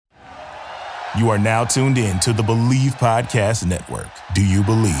You are now tuned in to the Believe Podcast Network. Do you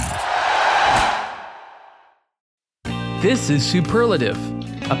believe? This is Superlative,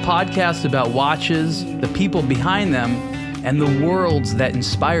 a podcast about watches, the people behind them, and the worlds that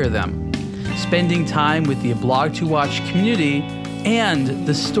inspire them. Spending time with the Blog to Watch community and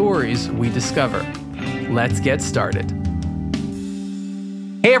the stories we discover. Let's get started.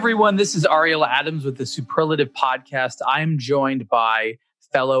 Hey everyone, this is Ariel Adams with the Superlative Podcast. I am joined by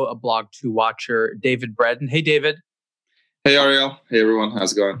fellow A Blog to Watcher, David Breadon. Hey, David. Hey, Ariel. Hey, everyone.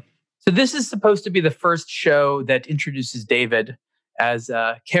 How's it going? So this is supposed to be the first show that introduces David as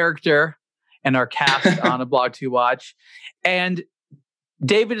a character and our cast on A Blog to Watch. And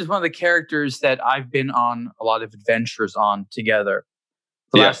David is one of the characters that I've been on a lot of adventures on together.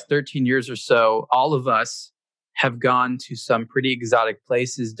 The last 13 years or so, all of us have gone to some pretty exotic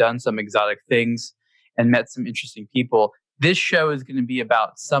places, done some exotic things, and met some interesting people. This show is going to be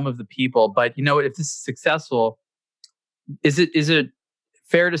about some of the people, but you know what? If this is successful, is it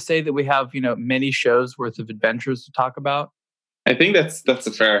fair to say that we have many shows worth of adventures to talk about? I think that's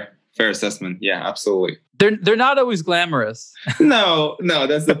a fair assessment. Yeah, absolutely. They're not always glamorous. No,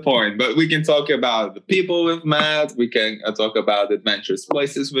 that's the point. But we can talk about the people we've met. We can talk about the adventurous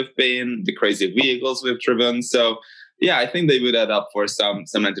places we've been, the crazy vehicles we've driven. So yeah, I think they would add up for some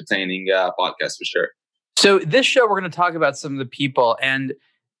entertaining podcasts for sure. So this show, we're going to talk about some of the people. And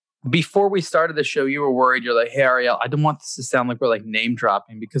before we started the show, you were worried. You're like, hey, Ariel, I don't want this to sound like we're like name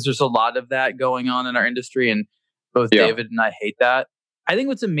dropping, because there's a lot of that going on in our industry. And both David and I hate that. I think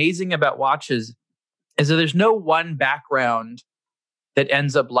what's amazing about watches is that there's no one background that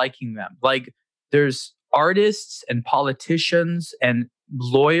ends up liking them. Like there's artists and politicians and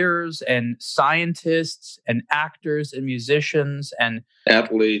lawyers and scientists and actors and musicians and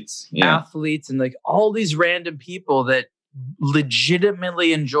athletes and like all these random people that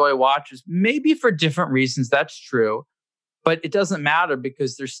legitimately enjoy watches, maybe for different reasons. That's true, but it doesn't matter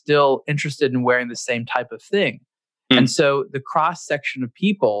because they're still interested in wearing the same type of thing. And so the cross section of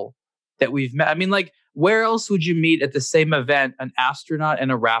people that we've met, I mean, like, where else would you meet at the same event an astronaut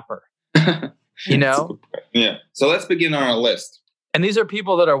and a rapper? Yeah. So let's begin on our list. And these are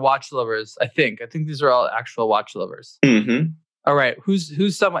people that are watch lovers, I think. I think these are all actual watch lovers. Mm-hmm. All right.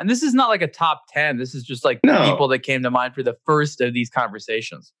 Who's someone? And this is not like a top 10. This is just like people that came to mind for the first of these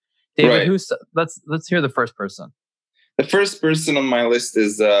conversations. David, let's hear the first person. The first person on my list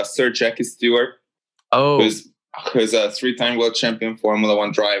is Sir Jackie Stewart. Oh. Who's a 3-time world champion Formula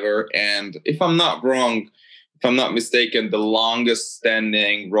One driver. And if I'm not mistaken, the longest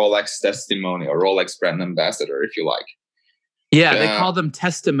standing Rolex testimony or Rolex brand ambassador, if you like. Yeah, they call them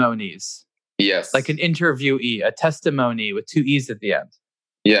testimonies. Yes. Like an interviewee, a testimony with 2 E's at the end.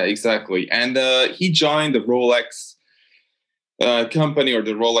 Yeah, exactly. And he joined the Rolex company or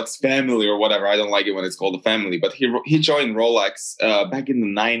the Rolex family or whatever. I don't like it when it's called a family, but he joined Rolex back in the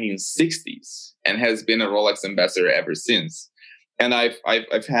 1960s and has been a Rolex ambassador ever since. And I've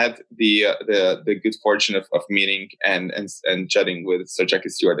had the good fortune of meeting and chatting with Sir Jackie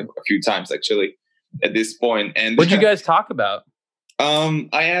Stewart a few times actually at this point. And what'd you guys talk about?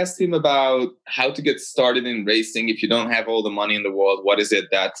 I asked him about how to get started in racing. If you don't have all the money in the world, what is it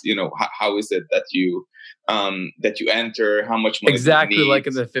that, how is it that you enter? How much money? Exactly like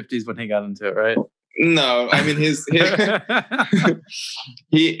in the 50s when he got into it, right? No, I mean he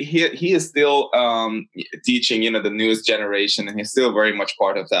is still teaching, the newest generation, and he's still very much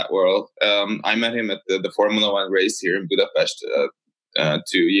part of that world. I met him at the Formula One race here in Budapest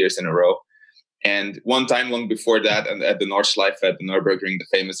 2 years in a row. And one time long before that, and at the Nordschleife at the Nürburgring, the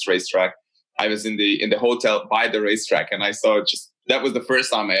famous racetrack, I was in the hotel by the racetrack, and I saw that was the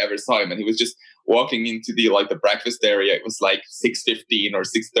first time I ever saw him, and he was just walking into the breakfast area. It was like 6:15 or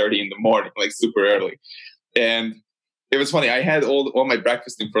 6:30 in the morning, like super early, and it was funny. I had all my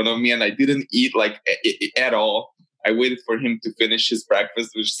breakfast in front of me, and I didn't eat at all. I waited for him to finish his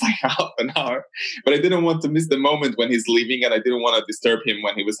breakfast, which was like half an hour. But I didn't want to miss the moment when he's leaving, and I didn't want to disturb him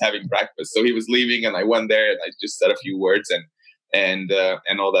when he was having breakfast. So he was leaving, and I went there, and I just said a few words and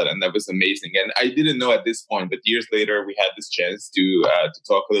all that, and that was amazing. And I didn't know at this point, but years later, we had this chance to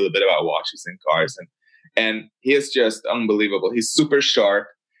talk a little bit about watches and cars, and he is just unbelievable. He's super sharp.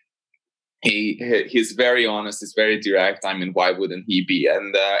 He's very honest. He's very direct. I mean, why wouldn't he be?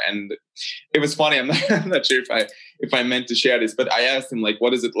 And it was funny. I'm not sure if I meant to share this, but I asked him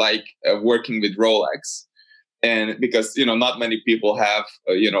what is it like working with Rolex? And because not many people have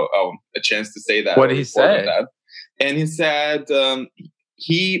a chance to say that. What did he say? And he said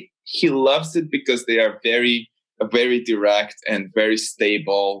he loves it because they are very direct and very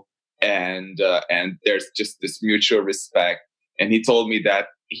stable, and there's just this mutual respect. And he told me that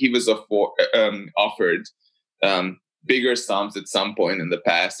he was offered bigger sums at some point in the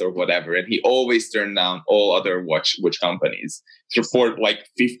past or whatever, and he always turned down all other watch companies for like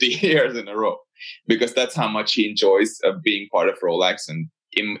 50 years in a row, because that's how much he enjoys being part of Rolex, and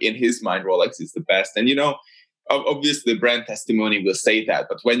in his mind Rolex is the best. And obviously the brand testimony will say that,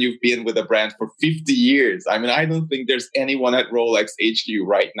 but when you've been with a brand for 50 years, I mean, I don't think there's anyone at Rolex HQ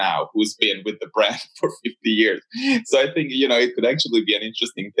right now who's been with the brand for 50 years. So I think, it could actually be an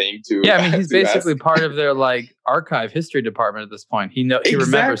interesting thing to... Yeah, I mean, he's basically part of their archive history department at this point. He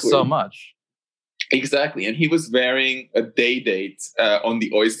remembers so much. Exactly. And he was wearing a day date on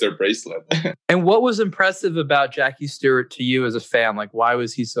the Oyster bracelet. And what was impressive about Jackie Stewart to you as a fan? Why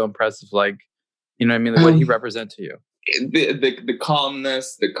was he so impressive? You know what I mean? What did he represent to you? The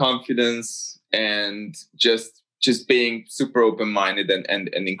calmness, the confidence, and just being super open-minded and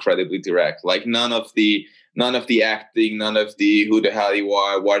incredibly direct. None of the acting, none of the who the hell you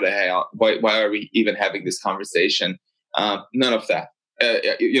are, why are we even having this conversation? None of that.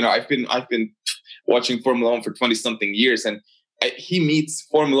 I've been watching Formula One for 20-something years, and he meets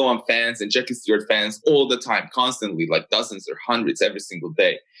Formula One fans and Jackie Stewart fans all the time, constantly, dozens or hundreds every single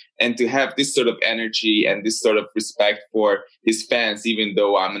day. And to have this sort of energy and this sort of respect for his fans, even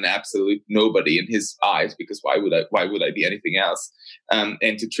though I'm an absolute nobody in his eyes, because why would I be anything else? And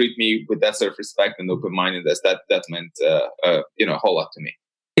to treat me with that sort of respect and open-mindedness, that meant a whole lot to me.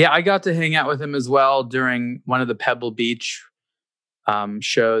 Yeah, I got to hang out with him as well during one of the Pebble Beach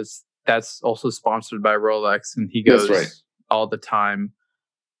shows. That's also sponsored by Rolex, and he goes all the time.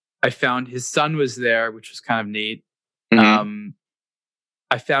 I found his son was there, which was kind of neat. Mm-hmm.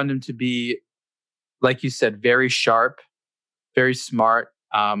 I found him to be, like you said, very sharp, very smart.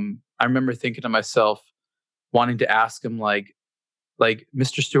 I remember thinking to myself, wanting to ask him, like,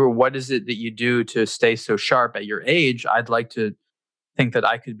 Mr. Stewart, what is it that you do to stay so sharp at your age? I'd like to think that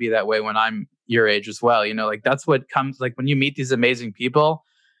I could be that way when I'm your age as well. That's what comes, when you meet these amazing people,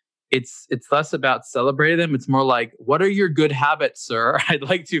 it's less about celebrating them. It's more like, what are your good habits, sir? I'd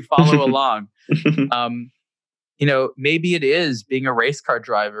like to follow along. Maybe it is being a race car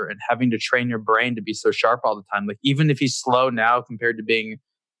driver and having to train your brain to be so sharp all the time. Even if he's slow now compared to being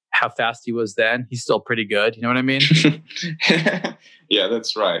how fast he was then, he's still pretty good. You know what I mean? Yeah,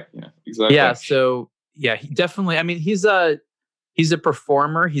 that's right. Yeah, exactly. Yeah. So yeah, he definitely, I mean, he's a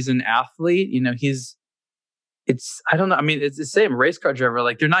performer. He's an athlete. I don't know. I mean, it's the same race car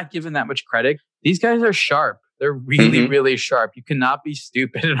driver. They're not given that much credit. These guys are sharp. They're really, really sharp. You cannot be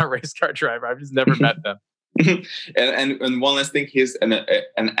stupid in a race car driver. I've just never met them. and one last thing, he's an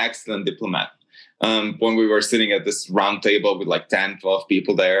excellent diplomat. When we were sitting at this round table with 10, 12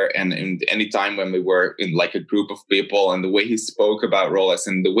 people there, and any time when we were in a group of people, and the way he spoke about Rolex,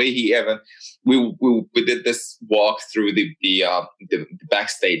 and the way he even we did this walk through the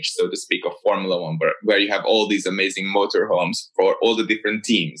backstage, so to speak, of Formula One, where you have all these amazing motorhomes for all the different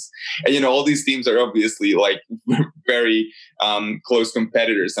teams, and all these teams are obviously very close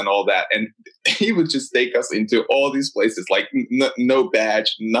competitors and all that, and he would just take us into all these places, no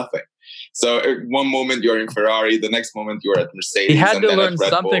badge, nothing. So one moment you're in Ferrari, the next moment you're at Mercedes. He had to learn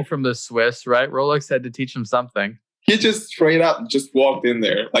something from the Swiss, right? Rolex had to teach him something. He just straight up just walked in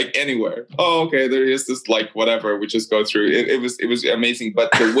there, anywhere. Oh, okay, there is this whatever. We just go through. It was amazing.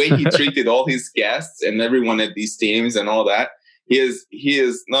 But the way he treated all his guests and everyone at these teams and all that, he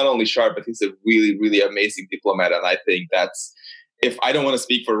is not only sharp, but he's a really, really amazing diplomat. And I think that's, if I don't want to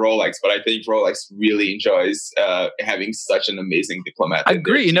speak for Rolex, but I think Rolex really enjoys having such an amazing diplomat. I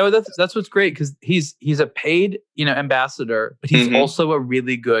agree. That's what's great, because he's a paid ambassador, but he's also a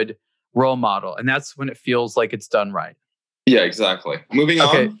really good role model, and that's when it feels like it's done right. Yeah, exactly. Moving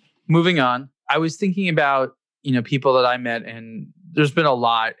on. I was thinking about people that I met, and there's been a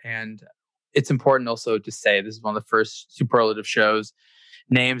lot, and it's important also to say this is one of the first superlative shows.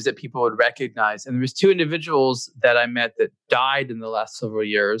 Names that people would recognize. And there was two individuals that I met that died in the last several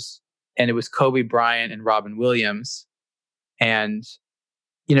years. And it was Kobe Bryant and Robin Williams. And,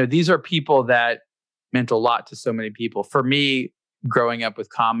 these are people that meant a lot to so many people. For me, growing up with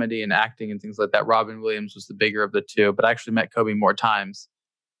comedy and acting and things like that, Robin Williams was the bigger of the two, but I actually met Kobe more times.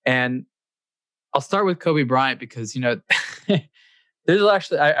 And I'll start with Kobe Bryant because, there's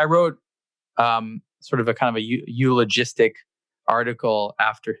actually, I wrote sort of a kind of a eulogistic article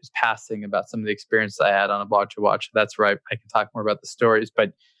after his passing about some of the experiences I had on A Blog to Watch. That's right. I can talk more about the stories.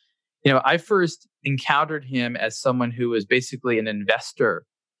 But, I first encountered him as someone who was basically an investor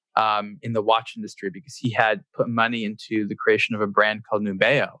in the watch industry, because he had put money into the creation of a brand called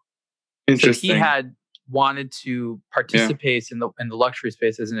Nubeo. Interesting. So he had wanted to participate in the luxury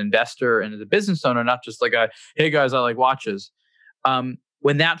space as an investor and as a business owner, not just hey guys, I like watches.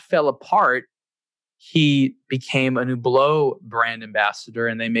 when that fell apart, he became a Hublot brand ambassador,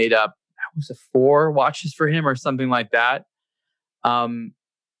 and they made up, was it 4 watches for him or something like that.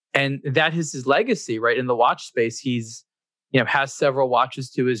 And that is his legacy, right? In the watch space, he's, has several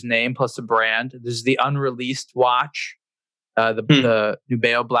watches to his name plus a brand. There's the unreleased watch, the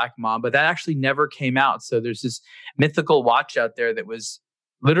Nubeo Black Mamba, that actually never came out. So there's this mythical watch out there that was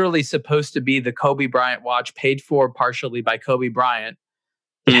literally supposed to be the Kobe Bryant watch, paid for partially by Kobe Bryant.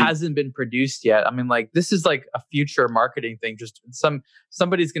 It hasn't been produced yet. I mean, like, this is like a future marketing thing. Just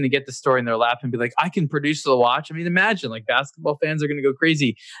somebody's going to get the story in their lap and be like, I can produce the watch. I mean, imagine, like, basketball fans are going to go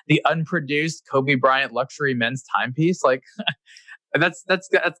crazy. The unproduced Kobe Bryant luxury men's timepiece, like, that's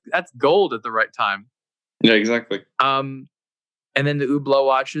gold at the right time. Yeah, exactly. And then the Hublot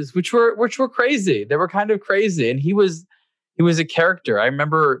watches, which were crazy. They were kind of crazy, and he was a character. I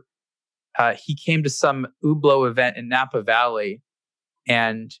remember he came to some Hublot event in Napa Valley.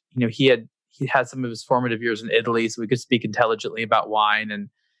 And, he had some of his formative years in Italy, so we could speak intelligently about wine. And,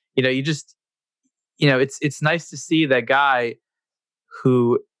 it's nice to see that guy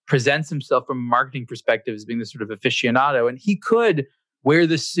who presents himself from a marketing perspective as being this sort of aficionado. And he could wear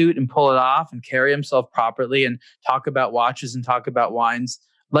the suit and pull it off and carry himself properly and talk about watches and talk about wines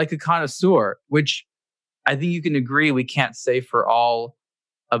like a connoisseur, which I think you can agree we can't say for all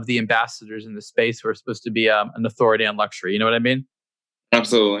of the ambassadors in the space who are supposed to be an authority on luxury. You know what I mean?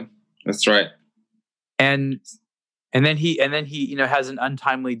 Absolutely, that's right. And then he has an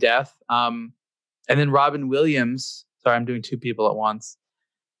untimely death. And then Robin Williams. Sorry, I'm doing 2 people at once.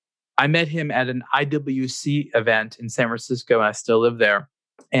 I met him at an IWC event in San Francisco, and I still live there.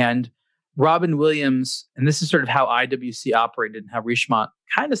 And Robin Williams, and this is sort of how IWC operated and how Richemont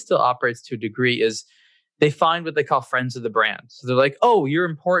kind of still operates to a degree, is they find what they call friends of the brand. So they're like, oh, you're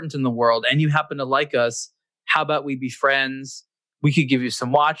important in the world, and you happen to like us. How about we be friends? We could give you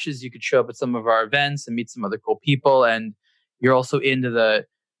some watches. You could show up at some of our events and meet some other cool people. And you're also into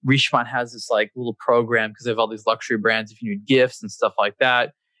Richemont has this like little program because they have all these luxury brands. If you need gifts and stuff like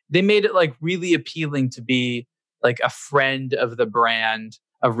that, they made it like really appealing to be like a friend of the brand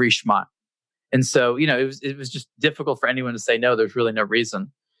of Richemont. And so, it was just difficult for anyone to say no. There's really no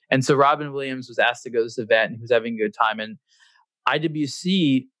reason. And so Robin Williams was asked to go to this event, and he was having a good time. And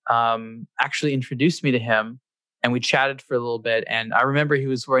IWC actually introduced me to him. And we chatted for a little bit. And I remember he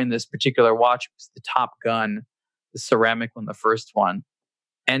was wearing this particular watch. It was the Top Gun, the ceramic one, the first one.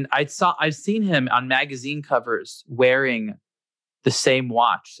 And I've seen him on magazine covers wearing the same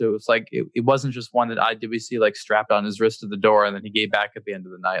watch. So it was like, it wasn't just one that IWC like strapped on his wrist at the door and then he gave back at the end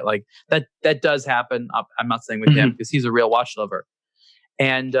of the night. Like that does happen. I'm not saying with him because he's a real watch lover.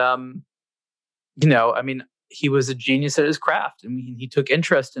 And, he was a genius at his craft. And he took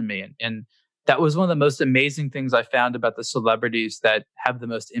interest in me. And that was one of the most amazing things I found about the celebrities that have the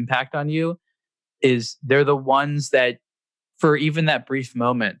most impact on you, is they're the ones that, for even that brief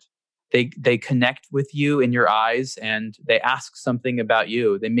moment, they connect with you in your eyes and they ask something about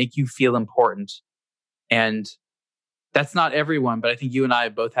you. They make you feel important. And that's not everyone, but I think you and I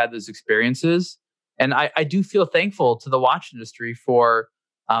have both had those experiences. And I do feel thankful to the watch industry for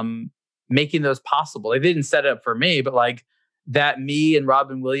making those possible. They didn't set it up for me, but like, that me and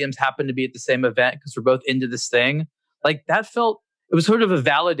Robin Williams happened to be at the same event because we're both into this thing. Like it was sort of a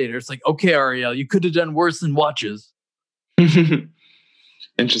validator. It's like, okay, Ariel, you could have done worse in watches.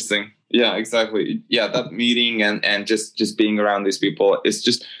 Interesting. Yeah, exactly. Yeah, that meeting and just being around these people, it's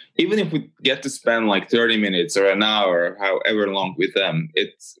just, even if we get to spend like 30 minutes or an hour, however long with them,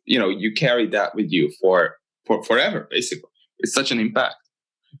 it's, you carry that with you for forever, basically. It's such an impact.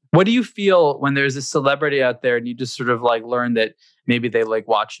 What do you feel when there's a celebrity out there and you just sort of like learn that maybe they like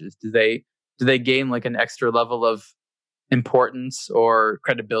watches? Do they gain like an extra level of importance or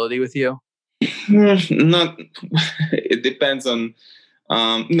credibility with you? Not. It depends on.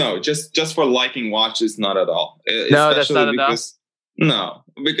 No, just for liking watches, not at all. No, that's not enough. No,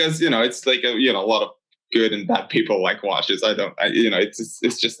 because it's like a lot of good and bad people like watches.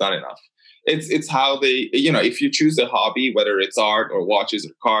 It's just not enough. It's how they, if you choose a hobby, whether it's art or watches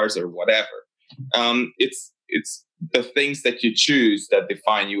or cars or whatever, it's the things that you choose that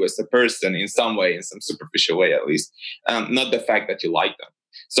define you as a person in some way, in some superficial way at least, not the fact that you like them.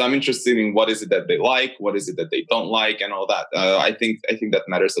 So I'm interested in what is it that they like, what is it that they don't like, and all that. I think that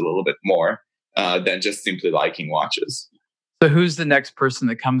matters a little bit more than just simply liking watches. So who's the next person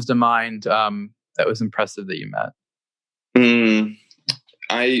that comes to mind that was impressive that you met?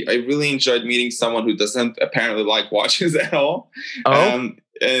 I really enjoyed meeting someone who doesn't apparently like watches at all. Oh,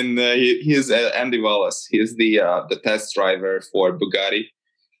 he is Andy Wallace. He is the test driver for Bugatti.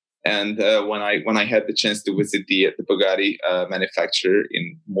 And when I had the chance to visit the Bugatti manufacturer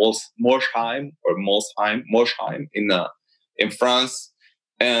in Molsheim in France,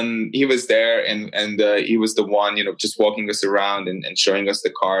 and he was there, and he was the one, just walking us around and showing us the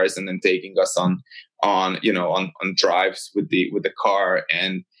cars, and then taking us on drives with the car.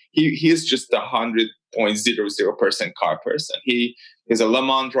 And he is just 100.00% car person. He is a Le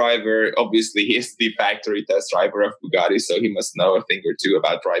Mans driver. Obviously, he is the factory test driver of Bugatti, so he must know a thing or two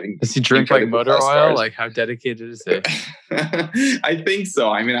about driving. Does he drink like motor oil? Cars. Like, how dedicated is he? I think so.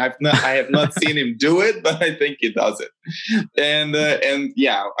 I mean, I have not seen him do it, but I think he does it. And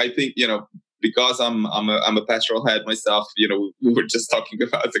yeah, I think, because I'm a petrol head myself, we were just talking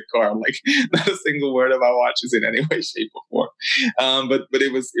about the car, like not a single word about watches in any way, shape, or form. But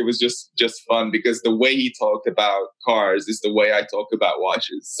it was just fun, because the way he talked about cars is the way I talk about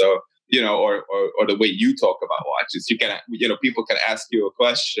watches. So, or the way you talk about watches, you can, people can ask you a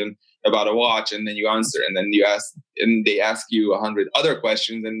question about a watch, and then you answer, and then they ask you 100 other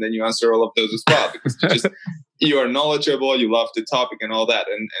questions, and then you answer all of those as well, because you are knowledgeable, you love the topic and all that,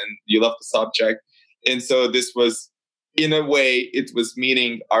 and you love the subject. And so this was, in a way, it was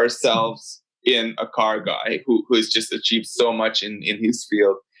meeting ourselves in a car guy who has just achieved so much in his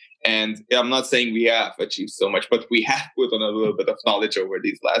field. And I'm not saying we have achieved so much, but we have put on a little bit of knowledge over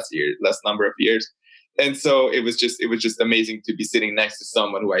these last number of years. And so it was just amazing to be sitting next to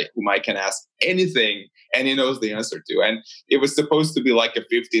someone whom I can ask anything and he knows the answer to. And it was supposed to be like a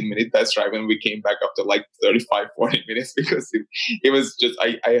 15-minute test drive, and we came back after like 35, 40 minutes, because it was just,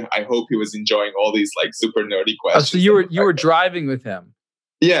 I hope he was enjoying all these like super nerdy questions. So you were driving with him?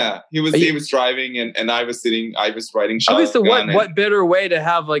 Yeah, he was driving, and I was riding shotgun. Okay, so what better way to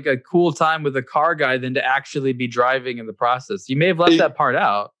have like a cool time with a car guy than to actually be driving in the process? You may have left that part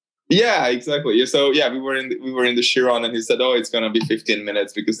out. Yeah, exactly. So yeah, we were in the Chiron, and he said, "Oh, it's gonna be 15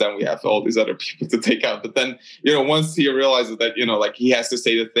 minutes because then we have all these other people to take out." But then, once he realizes that, like he has to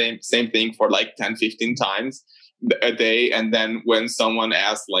say the same thing for like 10, 15 times a day, and then when someone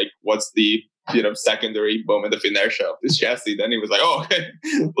asks like, "What's the secondary moment of inertia of this chassis?" then he was like, "Oh,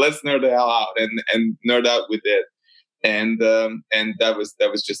 let's nerd the hell out," and nerd out with it, and that was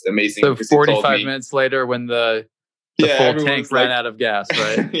just amazing. So 45 minutes later, when the full tank ran out of gas,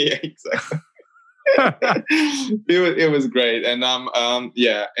 right? Yeah, exactly. it was great. And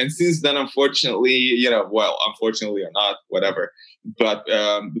and since then, unfortunately, unfortunately or not, whatever, but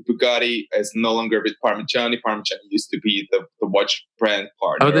Bugatti is no longer with Parmigiani. Parmigiani used to be the watch brand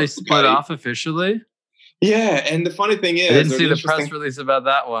partner. Oh, they split off officially? Yeah, and the funny thing is, I didn't see the press release about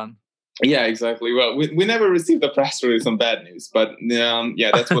that one. Yeah, exactly. Well, we never received a press release on bad news, but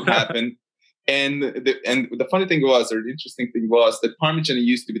that's what happened. And the funny thing was, or the interesting thing was, that Parmigiani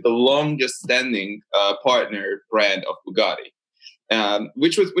used to be the longest standing partner brand of Bugatti,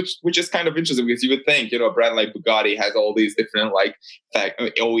 which is kind of interesting, because you would think, a brand like Bugatti has all these different like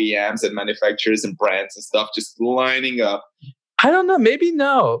OEMs and manufacturers and brands and stuff just lining up. I don't know. Maybe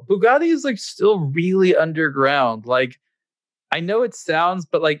no. Bugatti is like still really underground. Like, I know it sounds,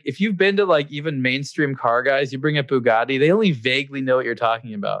 but like if you've been to like even mainstream car guys, you bring up Bugatti, they only vaguely know what you're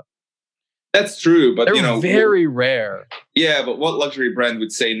talking about. That's true, but they're very rare. Yeah, but what luxury brand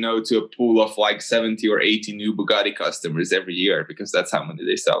would say no to a pool of like 70 or 80 new Bugatti customers every year, because that's how many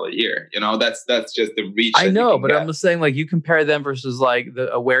they sell a year? That's just the reach. I know, but I'm just saying, like, you compare them versus like the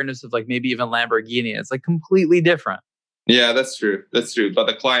awareness of like maybe even Lamborghini, it's like completely different. Yeah, that's true. But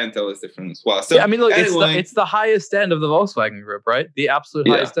the clientele is different as well. So yeah, I mean, look, anyway, it's the highest end of the Volkswagen Group, right? The absolute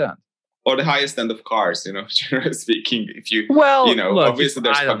highest end. Or the highest end of cars, generally speaking. If you, look, obviously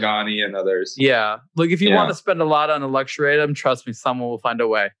there's Pagani and others. Yeah. Look, if you want to spend a lot on a luxury item, trust me, someone will find a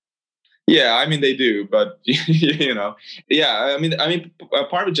way. Yeah, I mean, they do, but, yeah, I mean,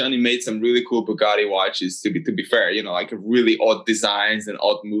 Parmigiani made some really cool Bugatti watches, to be fair, like really odd designs and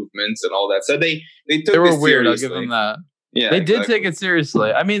odd movements and all that. So they took They were this weird, seriously. I'll give them that. Yeah, they did take it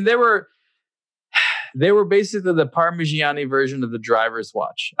seriously. I mean, they were basically the Parmigiani version of the driver's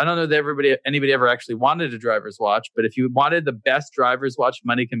watch. I don't know that anybody ever actually wanted a driver's watch, but if you wanted the best driver's watch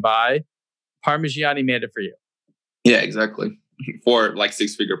money can buy, Parmigiani made it for you. Yeah, exactly. For like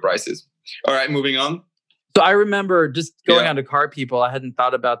 6-figure prices. All right, moving on. So I remember just going on to Car People. I hadn't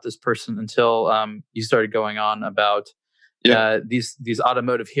thought about this person until you started going on about these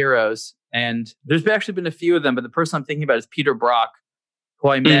automotive heroes. And there's actually been a few of them, but the person I'm thinking about is Peter Brock, who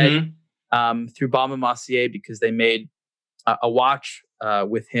I met through Baume & Mercier, because they made a watch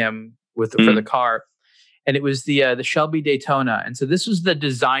with him for the car, and it was the Shelby Daytona. And so this was the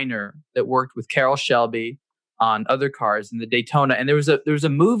designer that worked with Carroll Shelby on other cars in the Daytona. And there was a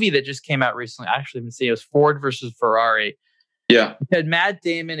movie that just came out recently. I actually haven't seen it. It was Ford versus Ferrari. Yeah. It had Matt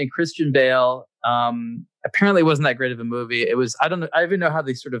Damon and Christian Bale. Apparently, it wasn't that great of a movie. It was, I don't know, I even know how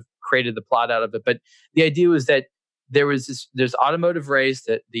they sort of created the plot out of it. But the idea was that there's automotive race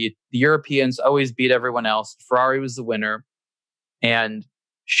that the Europeans always beat everyone else. Ferrari was the winner. And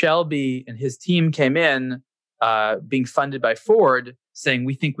Shelby and his team came in, being funded by Ford, saying,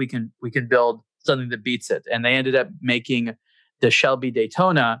 we think we can build something that beats it. And they ended up making the Shelby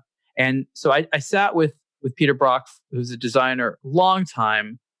Daytona. And so I sat with Peter Brock, who's a designer, long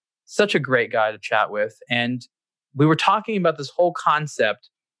time, such a great guy to chat with. And we were talking about this whole concept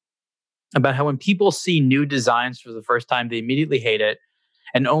about how when people see new designs for the first time, they immediately hate it.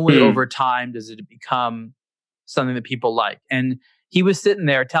 And only over time does it become something that people like. And he was sitting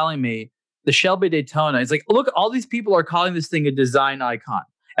there telling me the Shelby Daytona, he's like, look, all these people are calling this thing a design icon.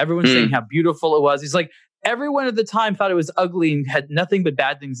 Everyone's saying how beautiful it was. He's like, everyone at the time thought it was ugly and had nothing but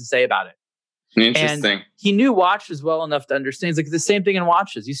bad things to say about it. Interesting. And he knew watches well enough to understand. It's like the same thing in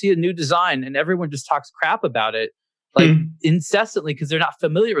watches. You see a new design and everyone just talks crap about it, like incessantly, because they're not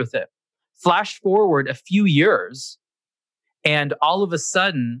familiar with it. Flash forward a few years, and all of a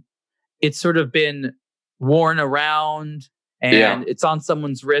sudden, it's sort of been worn around and it's on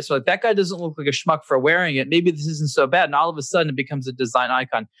someone's wrist. Like, that guy doesn't look like a schmuck for wearing it. Maybe this isn't so bad. And all of a sudden, it becomes a design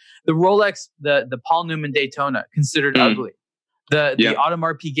icon. The Rolex, the Paul Newman Daytona, considered ugly. The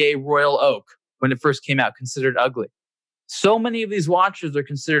Audemars Piguet Royal Oak, when it first came out, considered ugly. So many of these watches are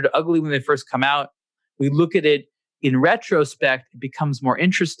considered ugly when they first come out. We look at it in retrospect, it becomes more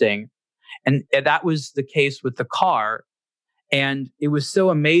interesting. And that was the case with the car. And it was so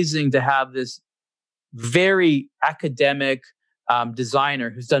amazing to have this very academic designer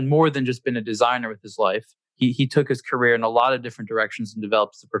who's done more than just been a designer with his life. He took his career in a lot of different directions and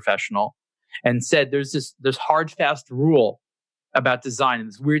developed as a professional, and said there's this hard, fast rule about design. And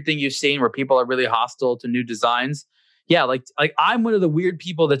this weird thing you've seen where people are really hostile to new designs. Yeah, like I'm one of the weird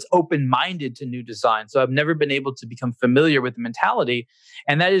people that's open-minded to new design. So I've never been able to become familiar with the mentality.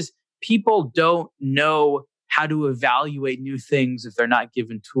 And that is, people don't know how to evaluate new things if they're not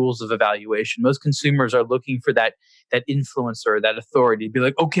given tools of evaluation. Most consumers are looking for that influencer, that authority, to be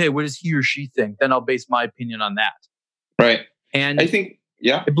like, okay, what does he or she think? Then I'll base my opinion on that. Right. And I think,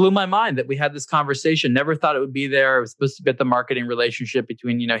 it blew my mind that we had this conversation. Never thought it would be there. It was supposed to be the marketing relationship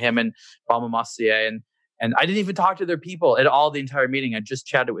between, him and Baume & Mercier. And I didn't even talk to their people at all the entire meeting. I just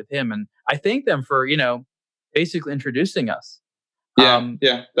chatted with him. And I thank them for, basically introducing us.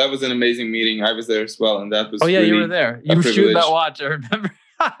 Yeah, that was an amazing meeting. I was there as well, and that was really you were there. You were shooting that watch. I remember.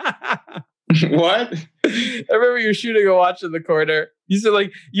 What? I remember you were shooting a watch in the corner. You said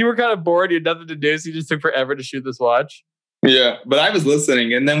you were kind of bored. You had nothing to do, so you just took forever to shoot this watch. Yeah, but I was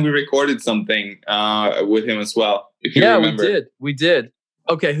listening, and then we recorded something with him as well. If you remember. We did.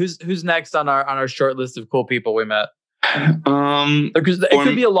 Okay, who's next on our short list of cool people we met? Because it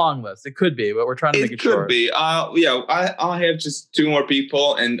could be a long list. It could be, but we're trying to make it short. It could be. I have just two more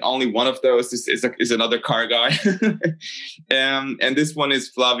people, and only one of those is another car guy. And this one is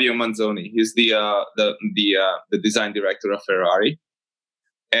Flavio Manzoni. He's the design director of Ferrari,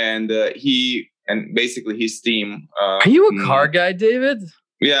 and basically his team. Are you a car guy, David?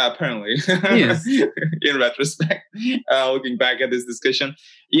 Yeah, apparently. In retrospect, looking back at this discussion,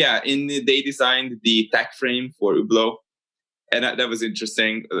 they designed the tech frame for Hublot, and that was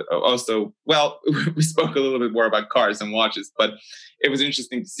interesting. Also, we spoke a little bit more about cars and watches, but it was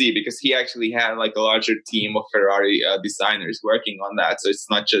interesting to see because he actually had a larger team of Ferrari designers working on that. So it's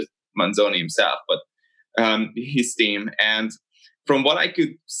not just Manzoni himself, but his team. And from what I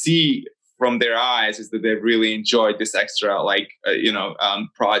could see from their eyes is that they really enjoyed this extra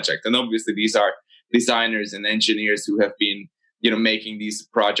project. And obviously these are designers and engineers who have been, making these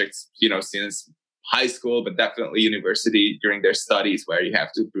projects, since high school, but definitely university during their studies, where you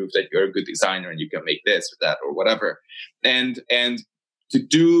have to prove that you're a good designer and you can make this or that or whatever. And to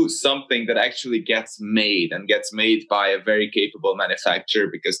do something that actually gets made by a very capable manufacturer,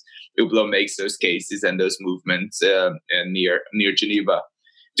 because Hublot makes those cases and those movements near Geneva,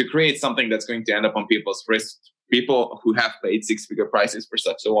 to create something that's going to end up on people's wrists. People who have paid six-figure prices for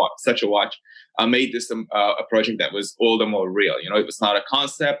such a watch made this a project that was all the more real. It was not a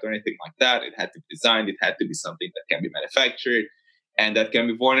concept or anything like that. It had to be designed. It had to be something that can be manufactured and that can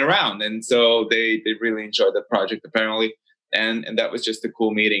be worn around. And so they really enjoyed the project, apparently. And that was just a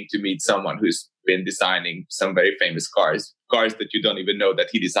cool meeting to meet someone who's been designing some very famous cars that you don't even know that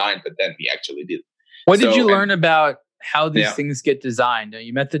he designed, but then he actually did. What did you learn about how these things get designed?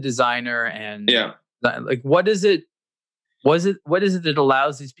 You met the designer, and what is it? What is it that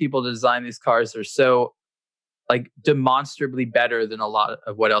allows these people to design these cars that are so like demonstrably better than a lot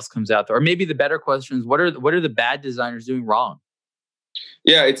of what else comes out there? Or maybe the better question is, what are the bad designers doing wrong?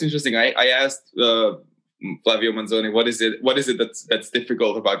 Yeah, it's interesting. I asked Flavio Manzoni, what is it that's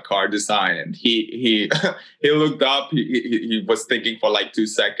difficult about car design? And he he looked up. He was thinking for like 2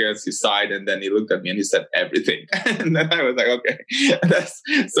 seconds. He sighed, and then he looked at me and he said everything. And then I was like, okay, that's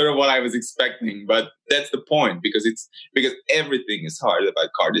sort of what I was expecting. But that's the point, because everything is hard about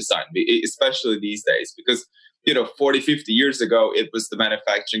car design, especially these days. Because 40, 50 years ago, it was the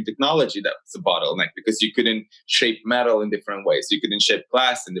manufacturing technology that was the bottleneck, because you couldn't shape metal in different ways. You couldn't shape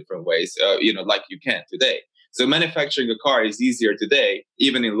glass in different ways, like you can today. So manufacturing a car is easier today,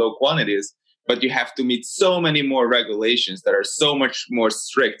 even in low quantities, but you have to meet so many more regulations that are so much more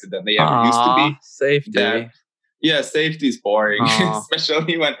strict than they ever used to be. Safety. Yeah, safety is boring,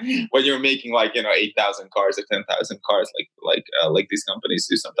 especially when you're making 8,000 cars or 10,000 cars, like these companies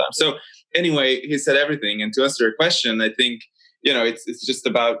do sometimes. So anyway, he said everything. And to answer your question, I think it's just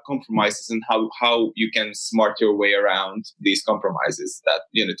about compromises and how you can smart your way around these compromises that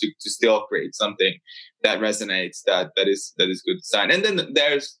to still create something that resonates, that is good design. And then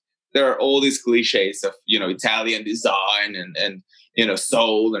there are all these cliches of Italian design and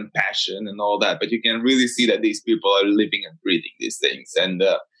soul and passion and all that, but you can really see that these people are living and breathing these things, and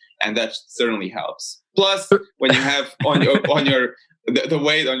that certainly helps. Plus, when you have on your the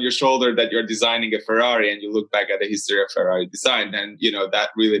weight on your shoulder that you're designing a Ferrari, and you look back at the history of Ferrari design, then that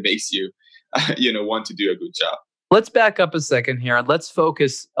really makes you want to do a good job. Let's back up a second here and let's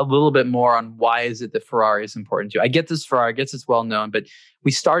focus a little bit more on why is it that Ferrari is important to you. I get this Ferrari, it's well known, but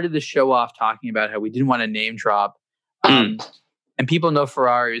we started the show off talking about how we didn't want to name drop. And people know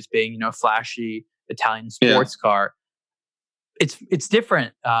Ferrari as being, a flashy Italian sports car. It's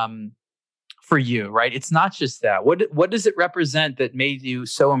different for you, right? It's not just that. What does it represent that made you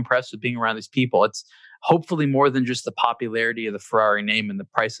so impressed with being around these people? It's hopefully more than just the popularity of the Ferrari name and the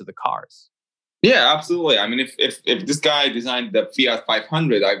price of the cars. Yeah, absolutely. I mean, if this guy designed the Fiat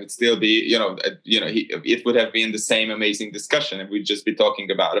 500, I would still be, it would have been the same amazing discussion, and we'd just be talking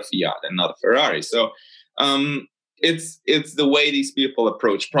about a Fiat and not a Ferrari. So, it's the way these people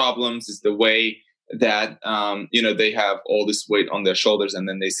approach problems. It's the way that they have all this weight on their shoulders, and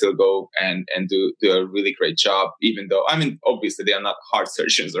then they still go and do a really great job. Even though, I mean, obviously they are not heart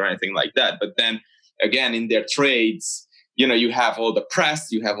surgeons or anything like that. But then again, in their trades, you have all the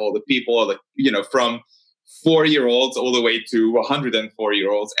press, you have all the people, from 4-year-olds all the way to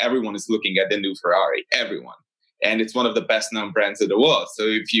 104-year-olds. Everyone is looking at the new Ferrari. Everyone. And it's one of the best known brands in the world. So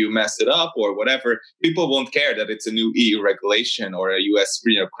if you mess it up or whatever, people won't care that it's a new EU regulation or a US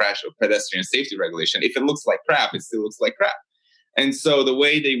crash or pedestrian safety regulation. If it looks like crap, it still looks like crap. And so the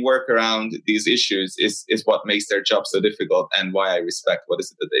way they work around these issues is what makes their job so difficult, and why I respect what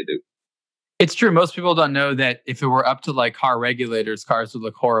is it that they do. It's true. Most people don't know that if it were up to like car regulators, cars would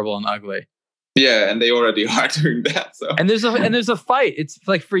look horrible and ugly. Yeah, and they already are doing that. So and there's a fight. It's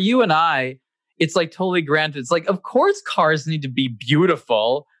like for you and I, it's like totally granted. It's like, of course, cars need to be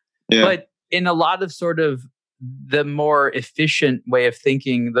beautiful, but in a lot of sort of the more efficient way of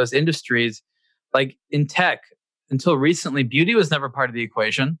thinking, those industries, like in tech, until recently, beauty was never part of the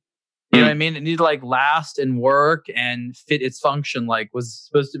equation. You know what I mean? It needed to like last and work and fit its function, like was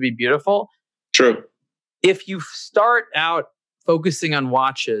supposed to be beautiful. True. If you start out focusing on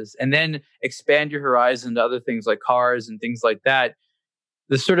watches and then expand your horizon to other things like cars and things like that,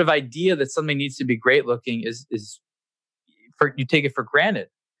 the sort of idea that something needs to be great looking is you take it for granted.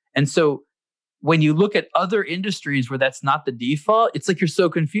 And so when you look at other industries where that's not the default, it's like you're so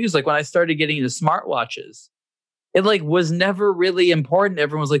confused. Like when I started getting into smartwatches, it like was never really important.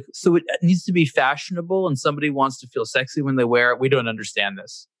 Everyone was like, so it needs to be fashionable and somebody wants to feel sexy when they wear it. We don't understand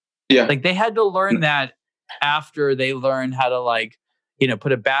this. Yeah. Like they had to learn that after they learned how to like,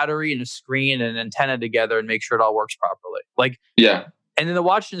 put a battery and a screen and an antenna together and make sure it all works properly. Like, yeah. And in the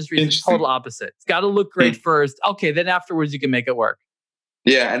watch industry, it's the total opposite. It's got to look great first. Okay, then afterwards you can make it work.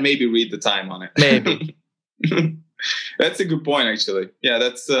 Yeah, and maybe read the time on it. Maybe. That's a good point, actually. Yeah,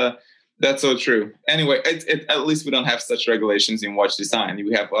 that's so true. Anyway, at least we don't have such regulations in watch design.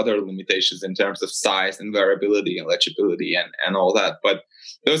 We have other limitations in terms of size and variability and legibility and all that. But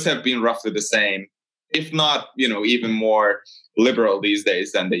those have been roughly the same, if not, even more liberal these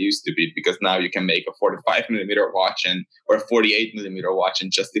days than they used to be, because now you can make a 45 millimeter watch or a 48 millimeter watch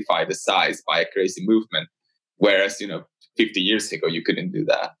and justify the size by a crazy movement. Whereas, 50 years ago, you couldn't do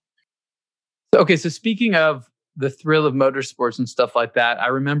that. Okay, so speaking of the thrill of motorsports and stuff like that, I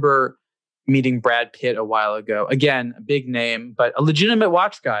remember meeting Brad Pitt a while ago. Again, a big name, but a legitimate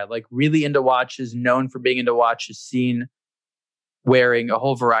watch guy, like really into watches, known for being into watches, seen wearing a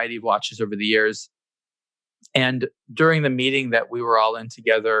whole variety of watches over the years. And during the meeting that we were all in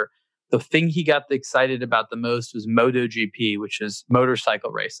together, the thing he got excited about the most was MotoGP, which is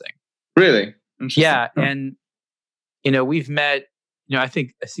motorcycle racing. Really? Yeah, and we've met. I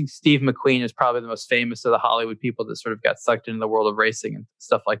think Steve McQueen is probably the most famous of the Hollywood people that sort of got sucked into the world of racing and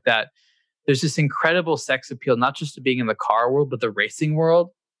stuff like that. There's this incredible sex appeal, not just to being in the car world, but the racing world.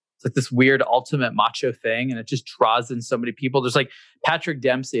 It's like this weird ultimate macho thing, and it just draws in so many people. There's like Patrick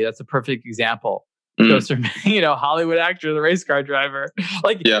Dempsey. That's a perfect example. Goes from Hollywood actor, the race car driver.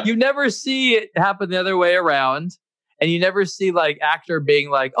 Like you never see it happen the other way around, and you never see like actor being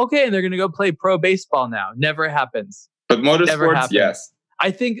like, okay, and they're going to go play pro baseball now. Never happens. But motorsports, yes.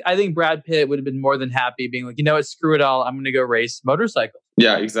 I think Brad Pitt would have been more than happy being like, you know what, screw it all. I'm going to go race motorcycles.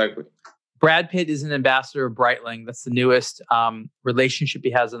 Yeah, exactly. Brad Pitt is an ambassador of Breitling. That's the newest relationship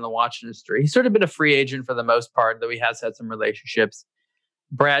he has in the watch industry. He's sort of been a free agent for the most part, though he has had some relationships.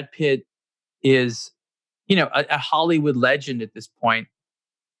 Brad Pitt is, a Hollywood legend at this point.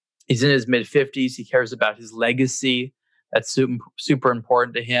 He's in his mid-50s. He cares about his legacy. That's super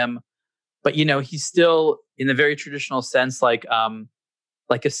important to him. But, he's still, in a very traditional sense, like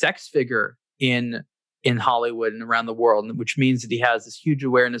a sex figure in Hollywood and around the world, which means that he has this huge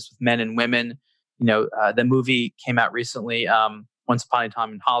awareness with men and women. The movie came out recently, Once Upon a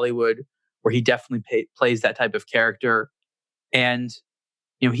Time in Hollywood, where he definitely plays that type of character. And,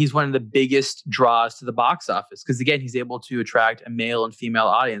 he's one of the biggest draws to the box office because, again, he's able to attract a male and female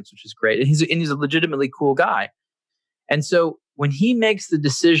audience, which is great. And he's a legitimately cool guy. And so when he makes the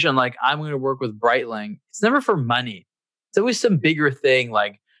decision, like, I'm going to work with Breitling, it's never for money. It's always some bigger thing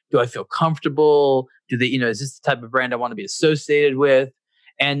like, do I feel comfortable? Do they, is this the type of brand I want to be associated with?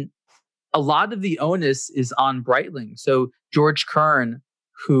 And a lot of the onus is on Breitling. So George Kern,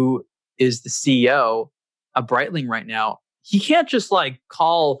 who is the CEO of Breitling right now, he can't just like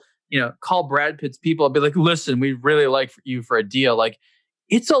call Brad Pitt's people and be like, listen, we really like you for a deal. Like,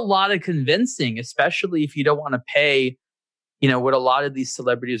 it's a lot of convincing, especially if you don't want to pay, what a lot of these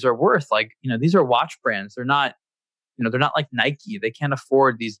celebrities are worth. Like, these are watch brands. They're not like Nike. They can't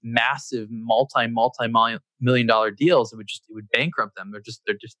afford these massive multi-million dollar deals. It would bankrupt them. They're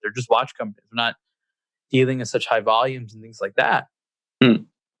just watch companies. They're not dealing in such high volumes and things like that.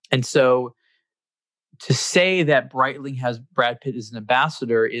 And so to say that Breitling has Brad Pitt as an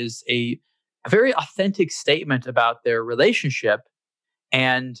ambassador is a very authentic statement about their relationship.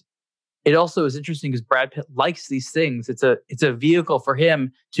 And it also is interesting because Brad Pitt likes these things. It's a vehicle for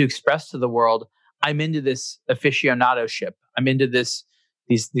him to express to the world, I'm into this aficionado-ship. I'm into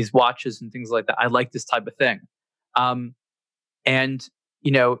these watches and things like that. I like this type of thing. And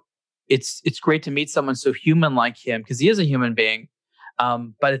it's great to meet someone so human like him because he is a human being.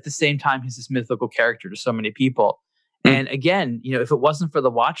 But at the same time, he's this mythical character to so many people. And again, if it wasn't for the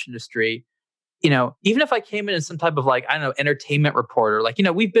watch industry, even if I came in as some type of like, I don't know, entertainment reporter, like,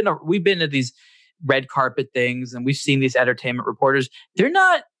 we've been at these red carpet things and we've seen these entertainment reporters.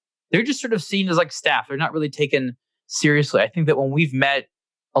 They're just sort of seen as like staff. They're not really taken seriously. I think that when we've met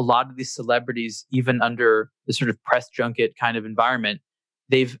a lot of these celebrities, even under the sort of press junket kind of environment,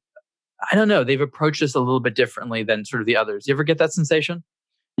 they've approached us a little bit differently than sort of the others. You ever get that sensation?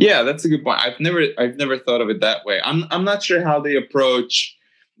 Yeah, that's a good point. I've never thought of it that way. I'm not sure how they approach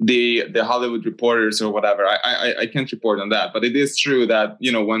the Hollywood reporters or whatever. I can't report on that, but it is true that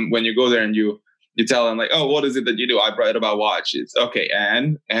when you go there and you tell them like, oh, what is it that you do? I write about watches. Okay,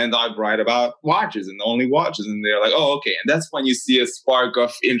 and I write about watches and only watches, and they're like, oh, okay, and that's when you see a spark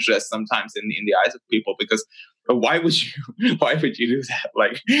of interest sometimes in the eyes of people because. Why would you do that?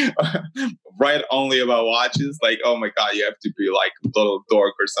 Like, write only about watches? Like, oh my God, you have to be like a total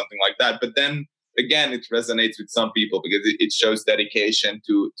dork or something like that. But then again, it resonates with some people because it shows dedication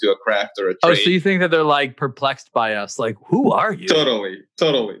to a craft or a trade. Oh, so you think that they're like perplexed by us? Like, who are you? Totally.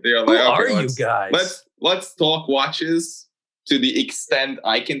 They are like, who are you guys? Let's talk watches to the extent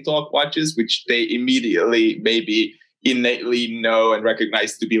I can talk watches, which they immediately maybe innately know and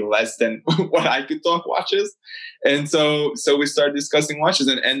recognize to be less than what I could talk watches. And so we start discussing watches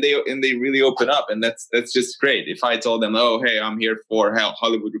and they really open up, and that's just great. If I told them, oh, hey, I'm here for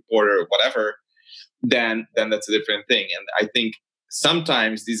Hollywood Reporter or whatever, then that's a different thing. And I think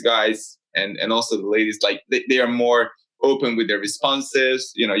sometimes these guys and also the ladies, like they are more open with their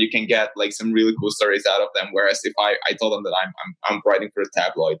responses. You can get like some really cool stories out of them. Whereas if I told them that I'm writing for a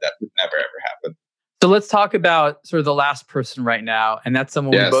tabloid, that would never ever happen. So let's talk about sort of the last person right now, and that's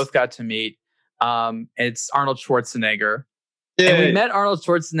someone we both got to meet. It's Arnold Schwarzenegger. Yay. And we met Arnold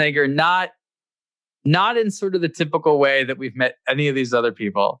Schwarzenegger not in sort of the typical way that we've met any of these other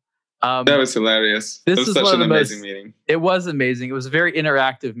people. That was hilarious. This was such an amazing meeting. It was amazing. It was a very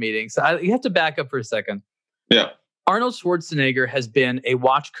interactive meeting. So you have to back up for a second. Yeah. Arnold Schwarzenegger has been a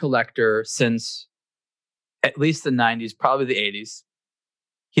watch collector since at least the 90s, probably the 80s.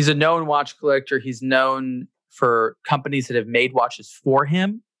 He's a known watch collector. He's known for companies that have made watches for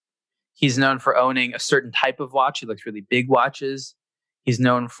him. He's known for owning a certain type of watch. He likes really big watches. He's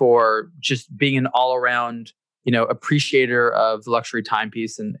known for just being an all-around, appreciator of the luxury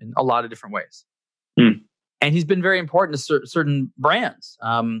timepiece in a lot of different ways. And he's been very important to certain brands.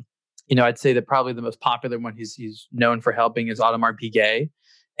 I'd say that probably the most popular one he's known for helping is Audemars Piguet.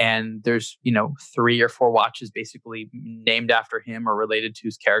 And there's, 3 or 4 watches basically named after him or related to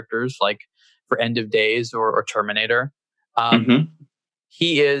his characters, like for End of Days or Terminator.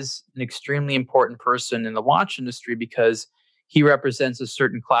 He is an extremely important person in the watch industry because he represents a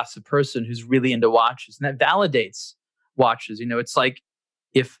certain class of person who's really into watches, and that validates watches. It's like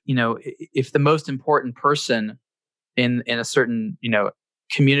if the most important person in a certain,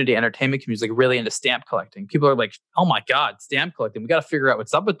 community, entertainment community is like really into stamp collecting. People are like, oh my God, stamp collecting. We got to figure out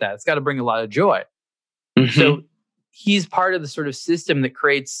what's up with that. It's got to bring a lot of joy. So he's part of the sort of system that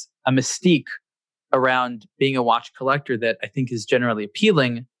creates a mystique around being a watch collector that I think is generally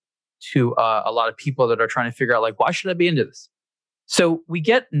appealing to a lot of people that are trying to figure out, like, why should I be into this? So we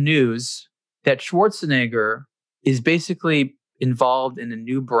get news that Schwarzenegger is basically involved in a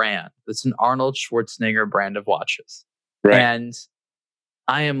new brand. That's an Arnold Schwarzenegger brand of watches. Right. And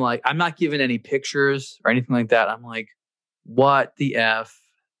I am like, I'm not given any pictures or anything like that. I'm like, what the F?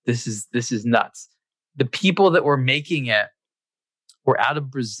 This is nuts. The people that were making it were out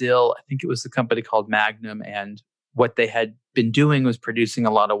of Brazil. I think it was a company called Magnum. And what they had been doing was producing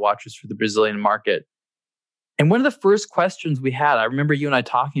a lot of watches for the Brazilian market. And one of the first questions we had, I remember you and I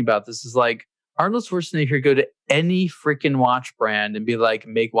talking about this, is like, Arnold Schwarzenegger go to any freaking watch brand and be like,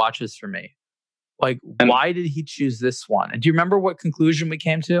 make watches for me. Like, why did he choose this one? And do you remember what conclusion we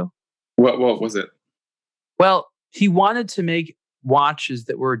came to? What was it? Well, he wanted to make watches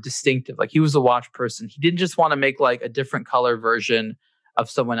that were distinctive. Like, he was a watch person. He didn't just want to make like a different color version of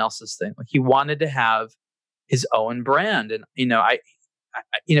someone else's thing. Like, he wanted to have his own brand. And,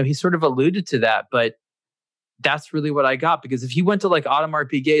 he sort of alluded to that, but that's really what I got. Because if he went to like Audemars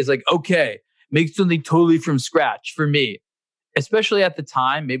Piguet, he's like, okay, make something totally from scratch for me. Especially at the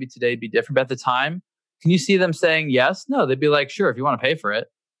time, maybe today it'd be different, but at the time, can you see them saying yes? No, they'd be like, sure, if you want to pay for it.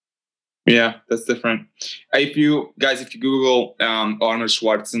 Yeah, that's different. If you Google Arnold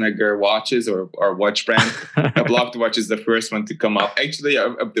Schwarzenegger watches or watch brand, a blocked watch is the first one to come up. Actually,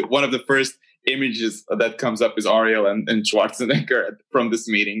 one of the first images that comes up is Ariel and Schwarzenegger from this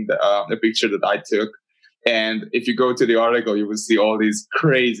meeting, the picture that I took. And if you go to the article, you will see all these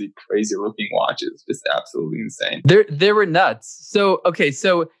crazy, crazy looking watches. Just absolutely insane. They were nuts. So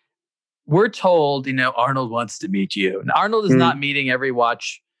we're told, Arnold wants to meet you. And Arnold is not meeting every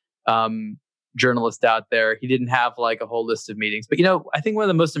watch journalist out there. He didn't have like a whole list of meetings. But, I think one of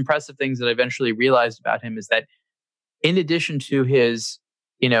the most impressive things that I eventually realized about him is that in addition to his,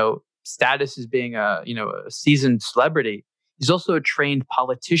 status as being a seasoned celebrity, he's also a trained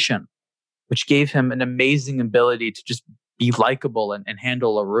politician, which gave him an amazing ability to just be likable and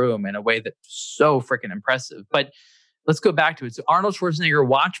handle a room in a way that's so freaking impressive. But let's go back to it. So Arnold Schwarzenegger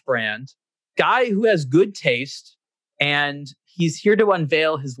watch brand, guy who has good taste, and he's here to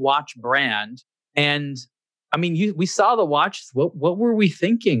unveil his watch brand. And I mean, we saw the watches. What were we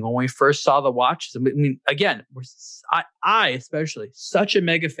thinking when we first saw the watches? I mean, again, I especially such a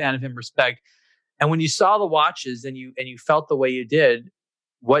mega fan of him, respect. And when you saw the watches and you felt the way you did,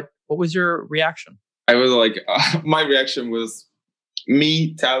 what was your reaction? I was like, my reaction was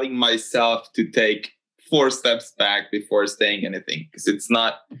me telling myself to take 4 steps back before saying anything, because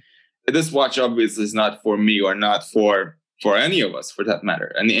this watch obviously is not for me or not for any of us for that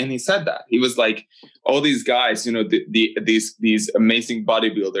matter. And he said that. He was like, all these guys, these amazing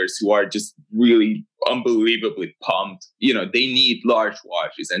bodybuilders who are just really unbelievably pumped, they need large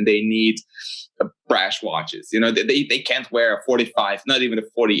watches and they need brash watches. They can't wear a 45, not even a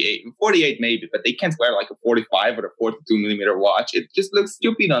 48 maybe, but they can't wear like a 45 or a 42 millimeter watch. It just looks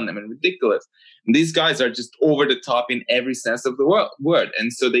stupid on them and ridiculous. And these guys are just over the top in every sense of the word.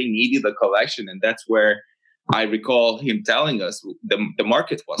 And so they needed a collection. And that's where I recall him telling us the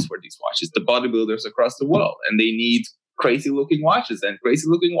market was for these watches, the bodybuilders across the world, and they need crazy looking watches, and crazy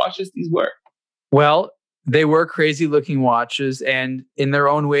looking watches these were. Well, they were crazy looking watches, and in their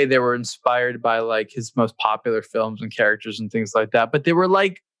own way, they were inspired by like his most popular films and characters and things like that. But they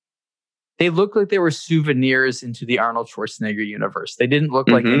looked like they were souvenirs into the Arnold Schwarzenegger universe. They didn't look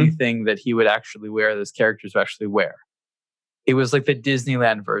like anything that he would actually wear, those characters would actually wear. It was like the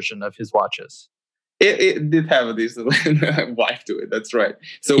Disneyland version of his watches. It did have a decent vibe to it. That's right.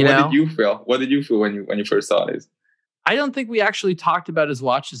 So did you feel? What did you feel when you first saw this? I don't think we actually talked about his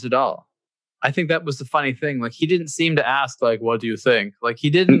watches at all. I think that was the funny thing. Like, he didn't seem to ask, like, what do you think? Like, he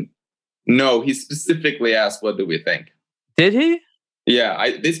didn't. No, he specifically asked, what do we think? Did he?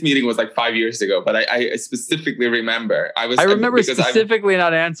 Yeah, this meeting was like 5 years ago, but I specifically remember. I remember specifically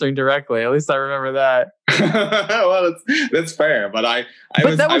not answering directly. At least I remember that. Well, that's fair, but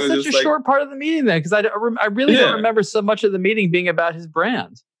that was such a short part of the meeting then, because I really don't remember so much of the meeting being about his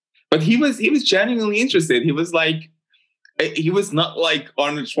brand. But he was genuinely interested. He was like, he was not like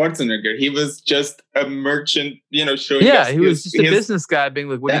Arnold Schwarzenegger. He was just a merchant, showing. Yeah, he was just a business guy being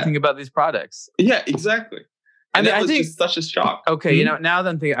like, what do you think about these products? Yeah, exactly. And I think just such a shock. Okay, now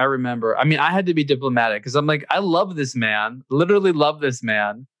that I remember. I mean, I had to be diplomatic because I'm like, I love this man. Literally love this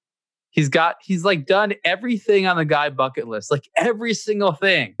man. He's like done everything on the guy bucket list, like every single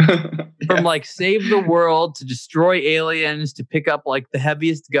thing, from like save the world to destroy aliens to pick up like the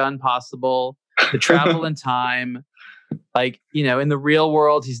heaviest gun possible, to travel in time. Like, in the real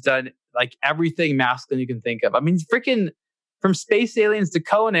world, he's done like everything masculine you can think of. I mean, freaking from space aliens to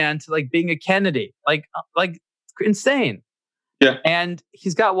Conan to like being a Kennedy, like insane. Yeah. And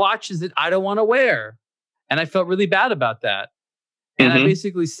he's got watches that I don't want to wear. And I felt really bad about that. And I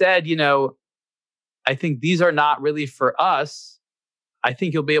basically said, I think these are not really for us. I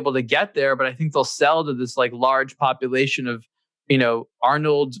think you'll be able to get there, but I think they'll sell to this like large population of,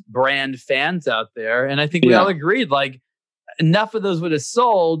 Arnold brand fans out there. And I think we all agreed, like, enough of those would have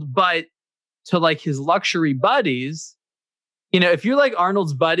sold, but to like his luxury buddies, if you're like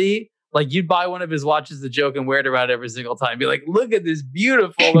Arnold's buddy, like, you'd buy one of his watches to joke and wear it around every single time. Be like, look at this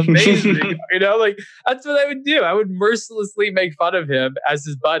beautiful, amazing, like that's what I would do. I would mercilessly make fun of him as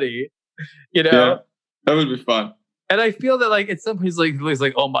his buddy, Yeah, that would be fun. And I feel that like at some point he's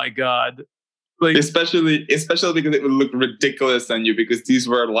like, oh my God. Like, especially because it would look ridiculous on you, because these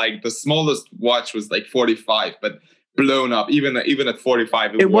were like, the smallest watch was like 45, but blown up. Even at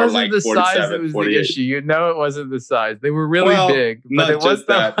 45, it wasn't like the size that was 48. The issue. It wasn't the size. They were really big, but it was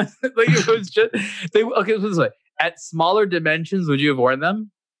that. Like, it was just okay. This way, at smaller dimensions, would you have worn them?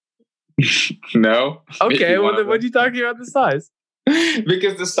 No. Okay, well then, what are you talking about the size?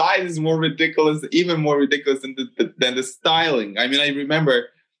 Because the size is more ridiculous, even more ridiculous than the styling. I mean, I remember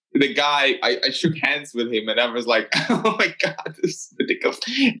the guy, I shook hands with him and I was like, oh my God, this is ridiculous.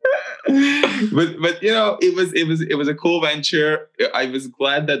 but it was a cool venture. I was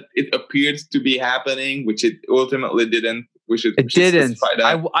glad that it appeared to be happening, which it ultimately didn't. It didn't.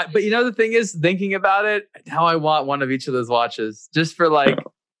 But the thing is, thinking about it, now I want one of each of those watches just for like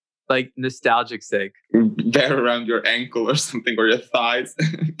nostalgic sake. Wear around your ankle or something, or your thighs.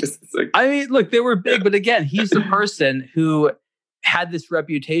 I mean, look, they were big, but again, he's the person who had this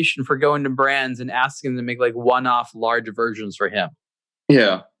reputation for going to brands and asking them to make like one-off large versions for him.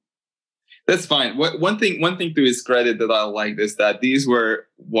 Yeah, that's fine. One thing to his credit that I liked is that these were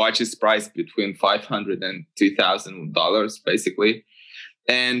watches priced between $500 and $2,000 basically,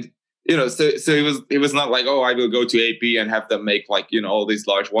 and so it was not like, oh, I will go to AP and have them make like all these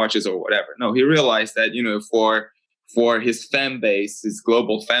large watches or whatever. No, he realized that for his fan base, his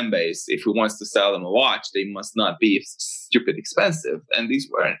global fan base, if he wants to sell them a watch, they must not be stupid expensive, and these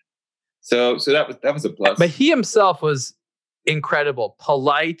weren't. So that was a plus. But he himself was incredible,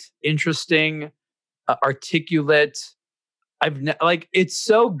 polite, interesting, articulate. It's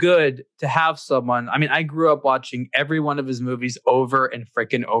so good to have someone. I mean, I grew up watching every one of his movies over and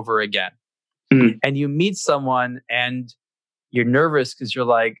freaking over again. Mm-hmm. And you meet someone and you're nervous because you're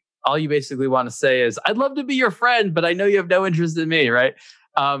like, all you basically want to say is, I'd love to be your friend, but I know you have no interest in me, right?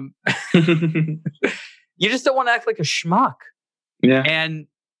 You just don't want to act like a schmuck. Yeah. And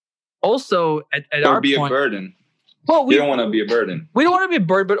also at or our be point, a burden. Well, you don't want to be a burden. We don't want to be a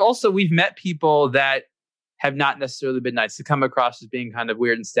burden, but also we've met people that have not necessarily been nice, to come across as being kind of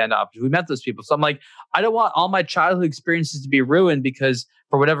weird and standoffish. We met those people. So I'm like, I don't want all my childhood experiences to be ruined because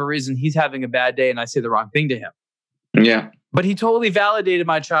for whatever reason, he's having a bad day and I say the wrong thing to him. Yeah. But he totally validated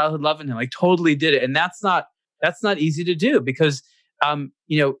my childhood loving him. Like, totally did it. And that's not easy to do because,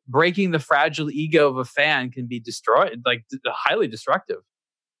 breaking the fragile ego of a fan can be destroyed, like highly destructive.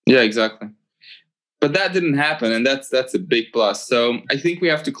 Yeah, exactly. But that didn't happen. And that's a big plus. So I think we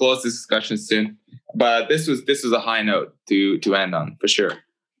have to close this discussion soon. But this was a high note to end on for sure.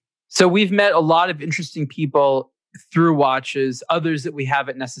 So we've met a lot of interesting people through watches, others that we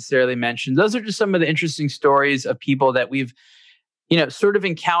haven't necessarily mentioned. Those are just some of the interesting stories of people that we've, sort of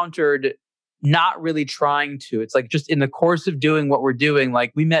encountered not really trying to. It's like just in the course of doing what we're doing,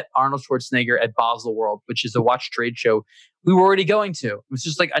 like we met Arnold Schwarzenegger at Baselworld, which is a watch trade show we were already going to. It was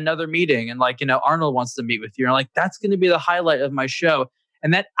just like another meeting. And like, Arnold wants to meet with you. And like, that's going to be the highlight of my show.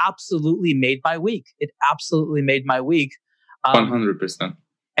 And that absolutely made my week. It absolutely made my week. 100%.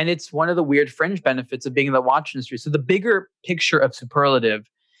 And it's one of the weird fringe benefits of being in the watch industry. So the bigger picture of Superlative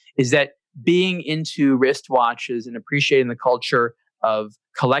is that being into wristwatches and appreciating the culture of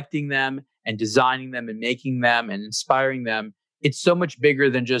collecting them and designing them and making them and inspiring them, it's so much bigger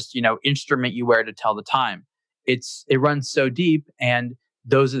than just, instrument you wear to tell the time. It runs so deep, and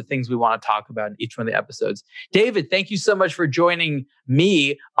those are the things we want to talk about in each one of the episodes. David, thank you so much for joining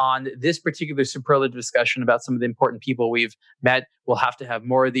me on this particular Superlative discussion about some of the important people we've met. We'll have to have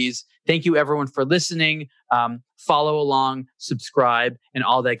more of these. Thank you, everyone, for listening. Follow along, subscribe, and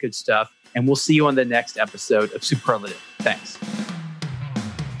all that good stuff. And we'll see you on the next episode of Superlative. Thanks.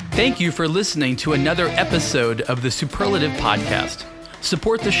 Thank you for listening to another episode of the Superlative Podcast.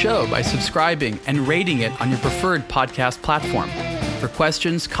 Support the show by subscribing and rating it on your preferred podcast platform. For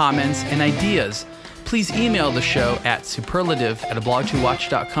questions, comments, and ideas, please email the show at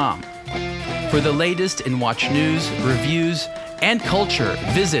superlative@ablog2watch.com. For the latest in watch news, reviews, and culture,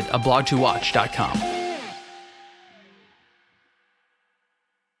 visit ablog2watch.com.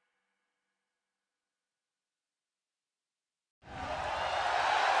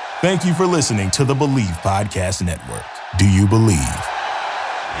 Thank you for listening to the Believe Podcast Network. Do you believe?